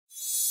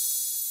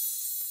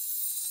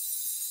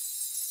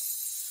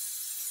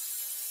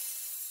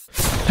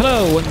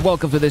Hello and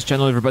welcome to this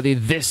channel, everybody.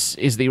 This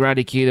is the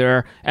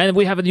Eradicator, and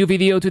we have a new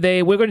video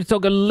today. We're going to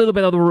talk a little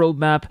bit of the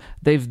roadmap.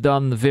 They've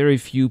done very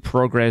few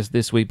progress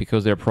this week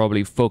because they're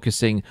probably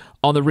focusing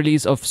on the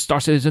release of Star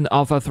Citizen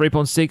Alpha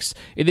 3.6.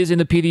 It is in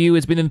the PDU.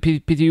 It's been in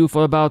the PDU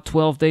for about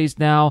 12 days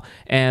now,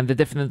 and they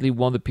definitely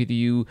want the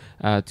PDU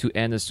to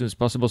end as soon as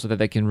possible so that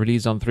they can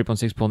release on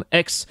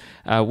 3.6.x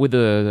with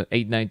the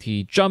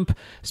 890 jump.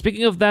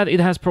 Speaking of that, it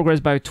has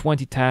progressed by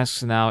 20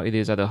 tasks now. It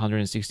is at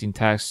 116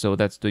 tasks, so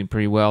that's doing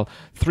pretty well.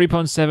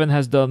 3.7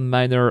 has done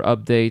minor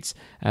updates,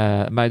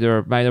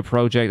 minor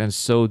project, and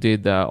so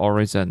did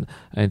Horizon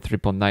and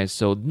 3.9.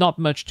 So not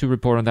much to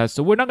report on that.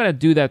 So we're not going to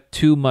do that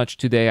too much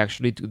today.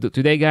 Actually,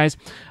 today, guys,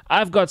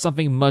 I've got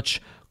something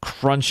much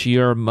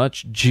crunchier,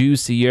 much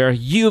juicier.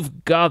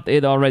 You've got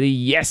it already.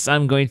 Yes,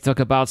 I'm going to talk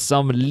about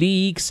some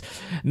leaks.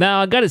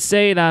 Now, I gotta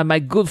say that my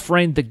good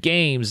friend The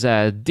Games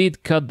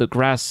did cut the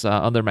grass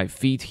under my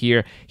feet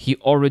here. He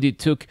already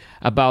took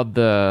about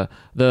the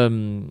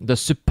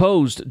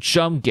supposed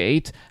jump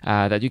gate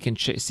that you can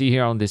see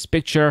here on this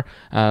picture,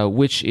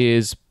 which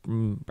is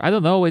I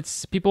don't know,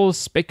 it's people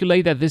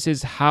speculate that this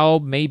is how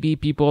maybe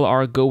people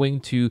are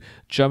going to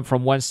jump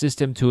from one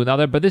system to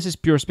another, but this is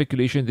pure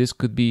speculation. This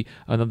could be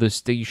another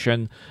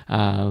station,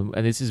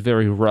 and this is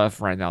very rough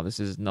right now. This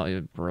is not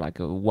like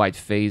a white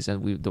phase,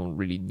 and we don't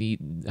really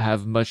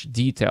have much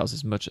details,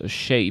 as much a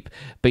shape,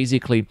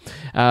 basically.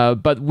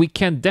 But we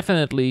can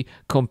definitely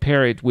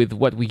compare it with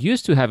what we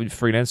used to have in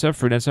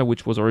Freelancer,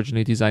 which was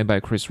originally designed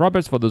by Chris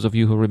Roberts, for those of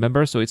you who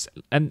remember. So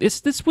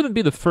this wouldn't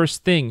be the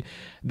first thing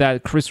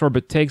that Chris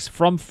Roberts takes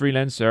from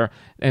Freelancer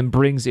and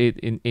brings it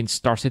in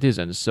Star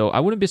Citizen. So I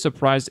wouldn't be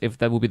surprised if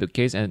that would be the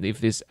case, and if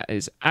this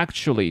is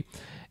actually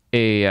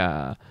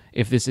a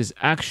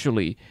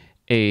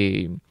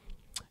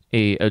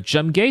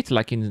jump gate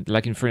like in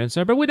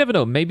Freelancer. But we never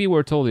know. Maybe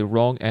we're totally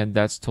wrong, and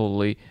that's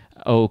totally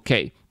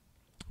okay.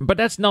 But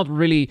that's not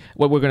really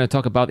what we're going to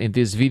talk about in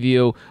this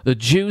video. The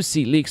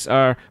juicy leaks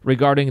are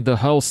regarding the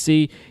Hull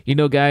C. You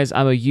know, guys,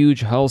 I'm a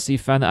huge Hull C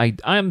fan. I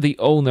am the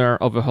owner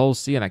of a Hull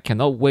C, and I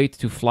cannot wait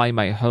to fly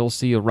my Hull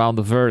C around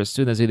the world as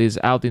soon as it is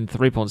out in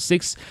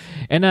 3.6.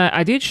 And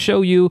I did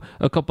show you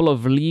a couple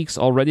of leaks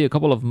already a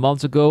couple of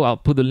months ago. I'll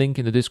put the link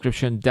in the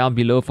description down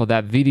below for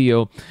that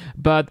video.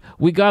 But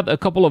we got a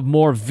couple of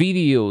more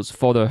videos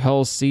for the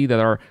Hull C that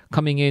are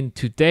coming in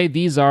today.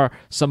 These are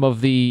some of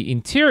the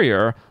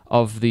interior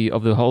of the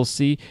Hull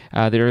C.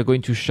 They're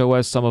going to show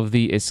us some of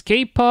the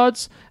escape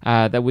pods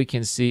that we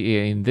can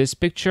see in this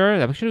picture.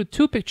 I've actually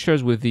two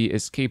pictures with the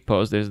escape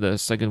pods. There's the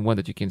second one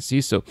that you can see.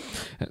 So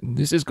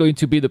this is going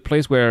to be the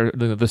place where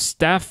the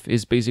staff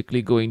is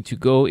basically going to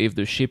go if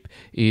the ship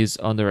is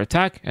under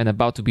attack and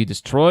about to be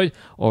destroyed,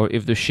 or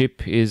if the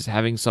ship is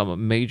having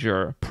some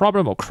major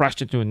problem or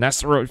crashed into an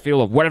asteroid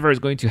field, or whatever is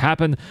going to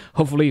happen.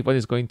 Hopefully what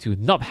is going to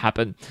not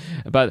happen.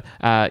 But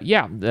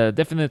yeah,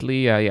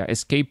 definitely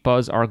escape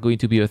pods are going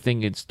to be a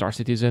thing in Star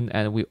Citizen,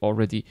 and we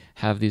already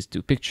have these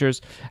two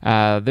pictures.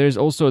 There's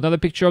also another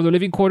picture of the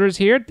living quarters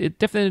here. It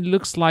definitely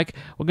looks like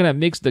we're gonna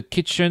mix the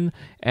kitchen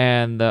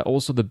and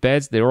also the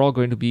beds. They're all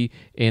going to be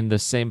in the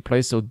same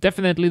place. So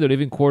definitely the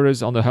living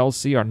quarters on the Hull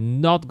C are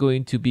not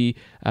going to be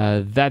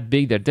that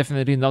big. They're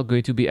definitely not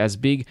going to be as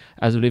big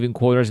as the living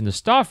quarters in the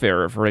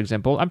Starfarer, for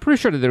example. I'm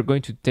pretty sure that they're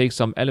going to take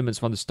some elements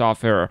from the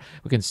Starfarer.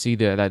 We can see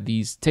that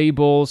these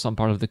tables, some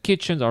part of the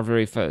kitchens are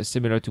very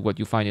similar to what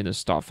you find in the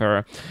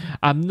Starfarer.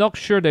 I'm not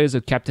sure there's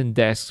a captain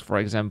desk, for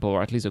example,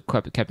 or at least a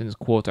captain's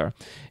quarter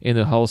in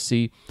the Hull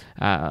C,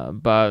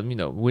 but you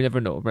know, we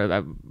never know.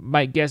 But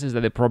my guess is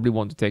that they probably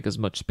want to take as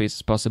much space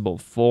as possible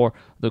for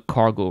the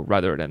cargo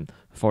rather than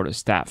for the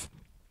staff.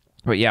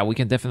 But yeah, we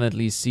can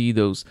definitely see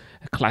those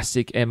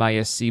classic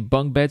MISC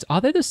bunk beds. Are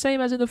they the same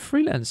as in the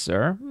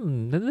Freelancer?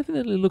 They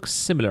definitely look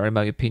similar in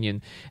my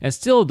opinion. And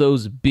still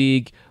those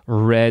big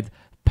red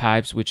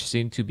pipes, which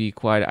seem to be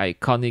quite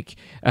iconic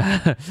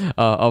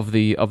of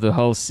the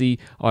Hull C,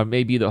 or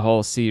maybe the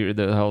Hull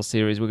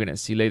series. We're gonna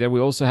see later. We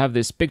also have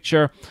this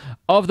picture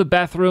of the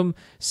bathroom.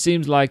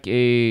 Seems like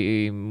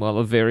a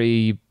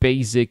very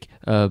basic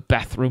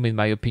bathroom in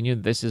my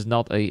opinion. This is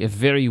not a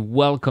very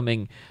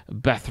welcoming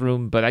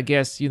bathroom, but I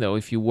guess, you know,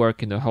 if you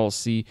work in the Hull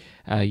C,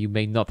 you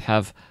may not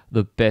have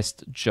the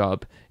best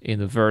job in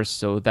the verse,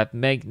 so that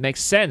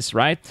makes sense,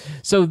 right?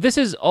 So this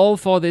is all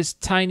for this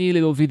tiny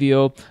little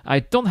video. I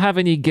don't have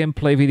any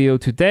gameplay video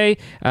today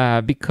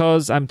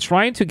because I'm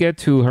trying to get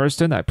to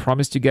Hurston. I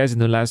promised you guys in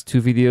the last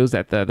two videos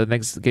that the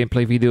next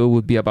gameplay video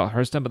would be about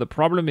Hurston, but the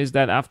problem is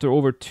that after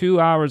over 2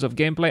 hours of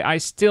gameplay, I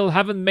still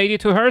haven't made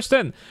it to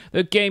Hurston.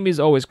 The game is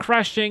always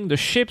crashing, the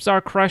ships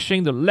are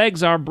crashing, the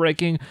legs are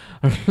breaking,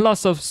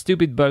 lots of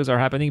stupid bugs are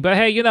happening, but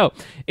hey, you know,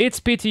 it's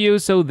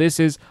PTU, so this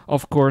is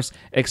of course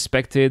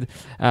expected.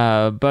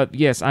 But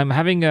yes, I'm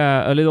having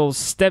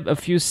a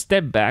few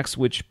step backs,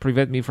 which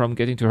prevent me from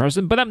getting to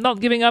Hearthstone. But I'm not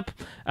giving up.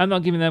 I'm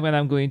not giving up, and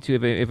I'm going to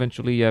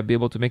eventually be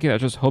able to make it. I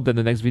just hope that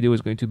the next video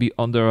is going to be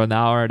under an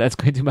hour. That's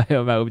going to be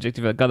my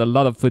objective. I got a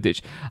lot of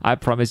footage, I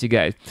promise you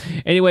guys.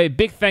 Anyway,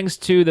 big thanks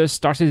to the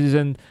Star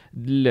Citizen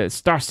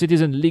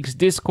Leaks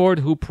Discord,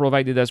 who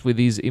provided us with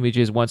these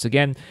images once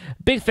again.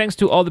 Big thanks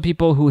to all the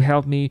people who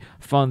helped me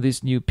fund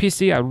this new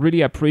PC. I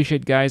really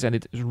appreciate, guys, and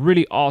it's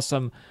really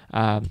awesome.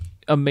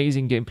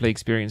 Amazing gameplay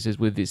experiences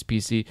with this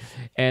PC.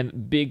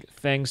 And big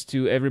thanks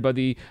to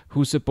everybody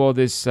who support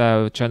this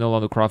channel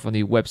on the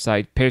crowdfunding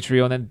website,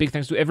 Patreon, and big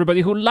thanks to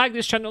everybody who like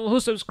this channel, who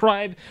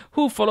subscribe,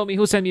 who follow me,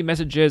 who send me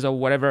messages or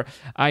whatever.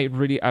 I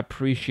really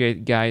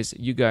appreciate, guys.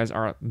 You guys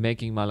are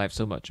making my life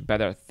so much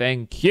better.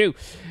 Thank you.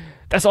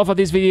 That's all for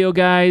this video,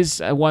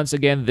 guys. Once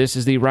again, this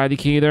is the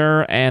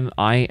Radicator, and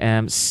I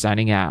am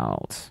signing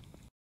out.